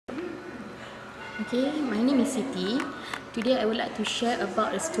Okay, my name is Siti. Today I would like to share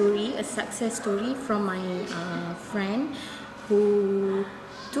about a success story from my friend who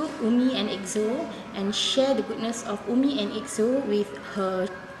took Umi and EXO and share the goodness of Umi and EXO with her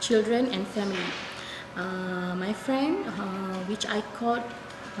children and family. My friend, which I called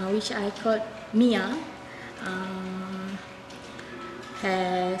Mia,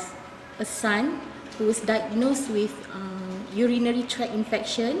 has a son who was diagnosed with urinary tract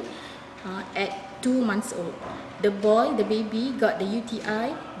infection at 2 months old. The baby, got the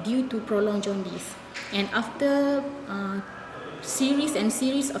UTI due to prolonged jaundice. And after series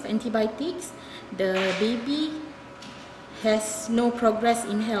of antibiotics, the baby has no progress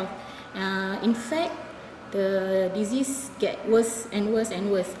in health. In fact, the disease get worse and worse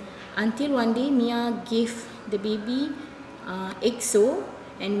and worse until one day Mia gave the baby EXO,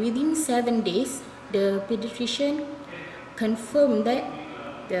 and within 7 days, the pediatrician confirmed that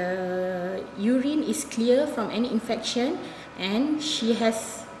the urine is clear from any infection, and she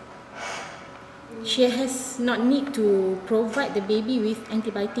has not need to provide the baby with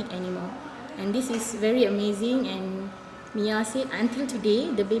antibiotic anymore. And this is very amazing. And Mia said until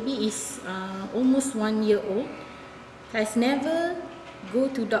today the baby is almost 1 year old, has never go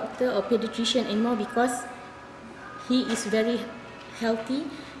to doctor or pediatrician anymore because he is very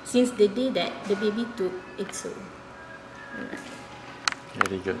healthy since the day that the baby took EXO.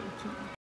 Very good. Okay.